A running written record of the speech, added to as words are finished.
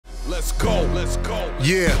let's go, let's go.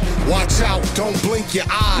 Yeah, watch out, don't blink your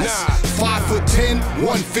eyes. Nah. 5'10",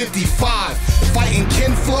 155. Fighting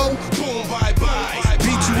Ken Flow, Boom, bye bye.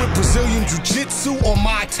 beat you with Brazilian Jiu-Jitsu or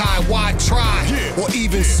Muay Thai. Why try? Yeah. Or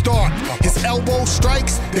even start? His elbow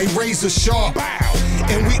strikes, they razor sharp. Bow.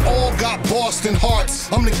 And we all got Boston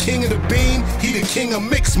hearts. I'm the king of the beam, he the king of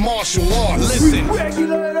mixed martial arts. Listen,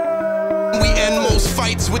 we end most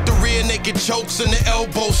fights with the rear naked chokes and the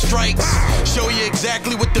elbow strikes. Show you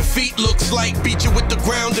exactly what defeat looks like. Beat you with the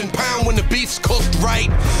ground and pound when the beef's cooked right.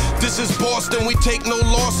 This is Boston, we take no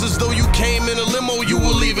losses. Though you came in a limo, you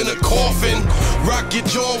will leave in a coffin. Rock your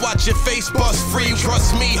jaw, watch your face bust free.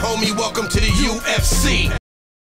 Trust me, homie, welcome to the UFC.